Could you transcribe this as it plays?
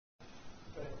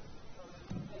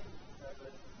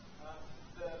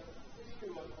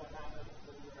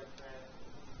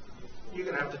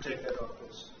You're going to have to take that off,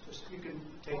 please. Just, you can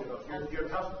take it off.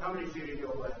 How many feet are you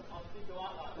away? I'll speak a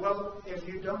lot louder. Well, if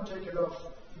you don't take it off,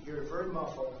 you're very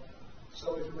muffled.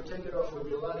 So if you would take it off, it would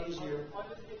be a lot easier. I'll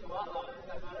just speak a lot louder. Is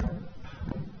that better?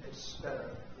 It's better,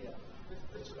 yeah.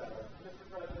 It's better. Mr.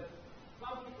 President,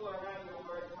 some people are having a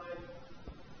hard time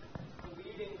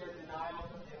believing their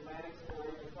denial of the Atlantic story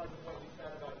because of what you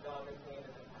said about John McCain in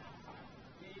the past.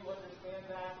 Do you understand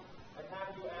that? And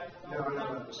have you asked Don No, I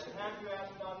don't understand. And have you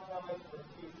asked Don Tellis to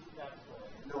refute that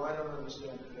story? No, I don't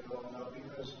understand it at all, no,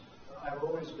 because I've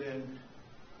always been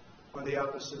on the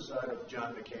opposite side of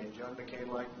John McCain. John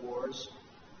McCain liked wars.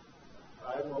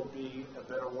 I will be a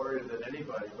better warrior than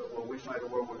anybody, but when we fight a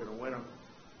war, we're going to win them.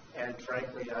 And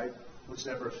frankly, I was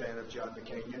never a fan of John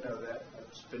McCain. You know that.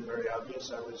 It's been very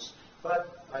obvious.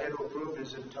 But I had to approve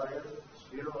his entire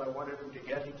funeral. I wanted him to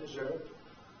get. He deserved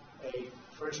a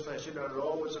first class. You know, it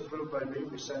all was approved by me.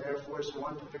 We sent Air Force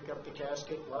One to pick up the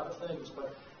casket, a lot of things.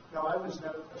 But no, I was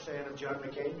never a fan of John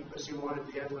McCain because he wanted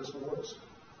the endless wars.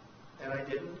 And I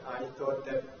didn't. I thought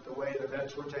that the way the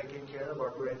vets were taken care of, our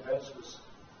great vets, was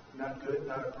not good,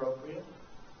 not appropriate.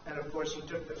 And of course, he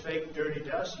took the fake dirty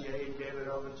dossier and gave it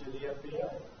over to the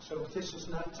FBI. So this is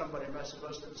not somebody I'm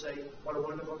supposed to say, what a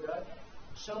wonderful guy.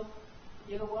 So,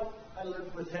 you know what? I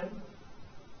lived with him.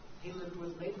 He lived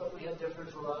with me, but we had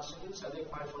different philosophies. I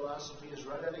think my philosophy is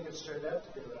right. I think it's turned out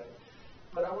to be right.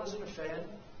 But I wasn't a fan.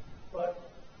 But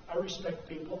I respect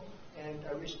people, and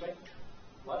I respect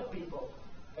a lot of people.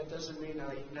 That doesn't mean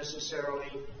I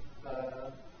necessarily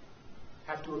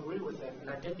have to agree with him, and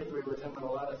I didn't agree with him on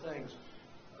a lot of things.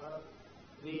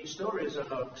 The story is a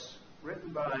hoax,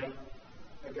 written by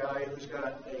a guy who's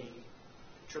got a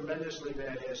tremendously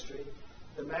bad history.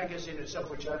 The magazine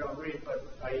itself, which I don't read, but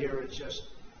I hear it's just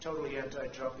totally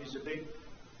anti-Trump. He's a big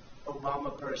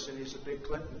Obama person. He's a big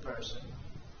Clinton person.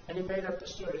 And he made up the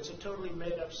story. It's a totally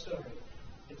made-up story.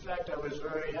 In fact, I was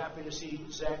very happy to see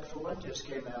Zach Fuentes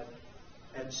came out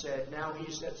and said, now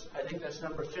I think that's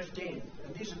number 15.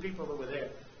 And these are people that were there.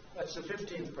 That's the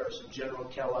 15th person, General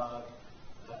Kellogg.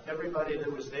 Everybody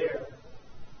that was there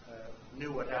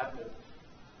knew what happened.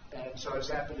 And so I was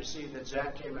happy to see that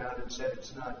Zach came out and said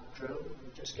it's not true.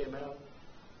 It just came out.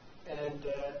 And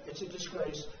it's a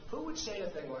disgrace. Who would say a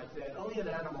thing like that? Only an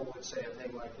animal would say a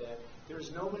thing like that.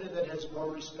 There's nobody that has more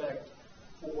respect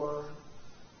for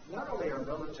not only our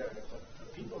military, but the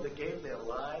people that gave their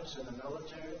lives in the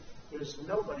military. There's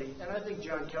nobody, and I think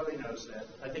John Kelly knows that.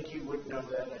 I think he would know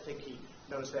that. I think he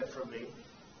knows that from me.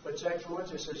 But Zach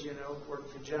Fuentes says,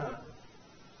 work for John.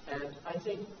 And I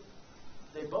think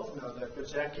they both know that. But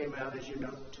Zach came out, as you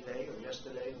know, today or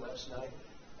yesterday, last night,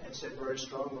 and said very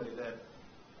strongly that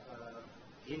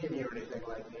he didn't hear anything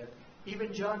like that.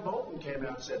 Even John Bolton came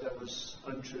out and said that was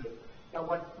untrue. Now,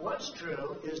 what was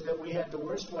true is that we had the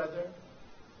worst weather.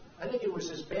 I think it was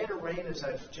as bad a rain as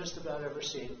I've just about ever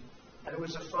seen. And it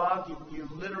was a fog. You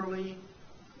literally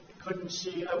couldn't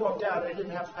see. I walked out. I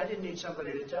didn't need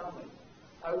somebody to tell me.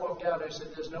 I walked out. I said,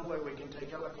 there's no way we can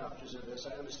take helicopters in this.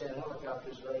 I understand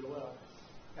helicopters very well.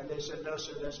 And they said, no,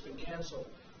 sir, that's been canceled.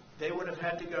 They would have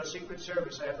had to go, Secret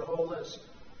Service, I have the whole list.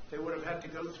 They would have had to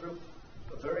go through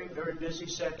a very, very busy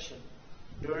section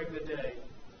during the day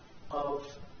of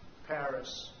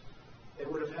Paris. They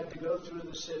would have had to go through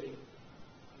the city.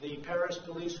 The Paris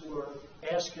police were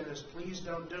asking us, please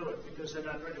don't do it, because they're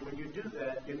not ready. When you do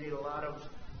that, you need a lot of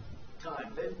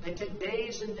time. They take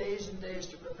days and days and days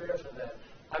to prepare for that.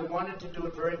 I wanted to do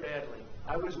it very badly.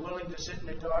 I was willing to sit in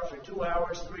the car for 2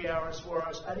 hours, 3 hours, 4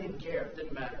 hours. I didn't care. It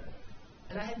didn't matter.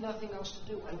 And I had nothing else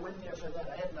to do. I went there for that.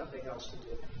 I had nothing else to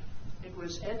do. It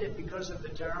was ended because of the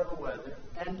terrible weather,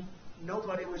 and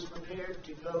nobody was prepared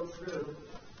to go through,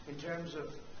 in terms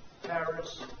of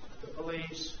Paris, the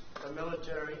police, the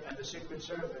military, and the Secret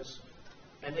Service.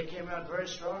 And they came out very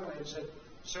strongly and said,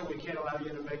 sir, we can't allow you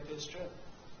to make this trip.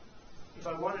 If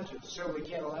I wanted to, sir, we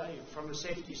can't allow you from a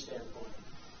safety standpoint.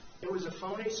 It was a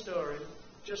phony story,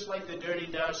 just like the dirty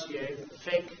dossier, the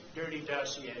fake dirty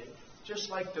dossier, just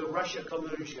like the Russia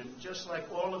collusion, just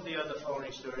like all of the other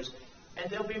phony stories. And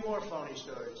there'll be more phony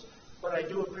stories. But I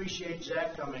do appreciate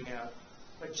Zach coming out.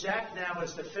 But Zach now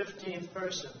is the 15th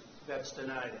person that's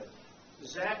denied it.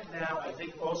 Zach now, I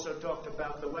think, also talked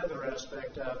about the weather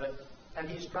aspect of it, and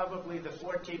he's probably the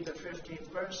 14th or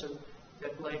 15th person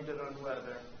that blamed it on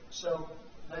weather. So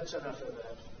that's enough of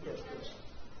that. Yes, please.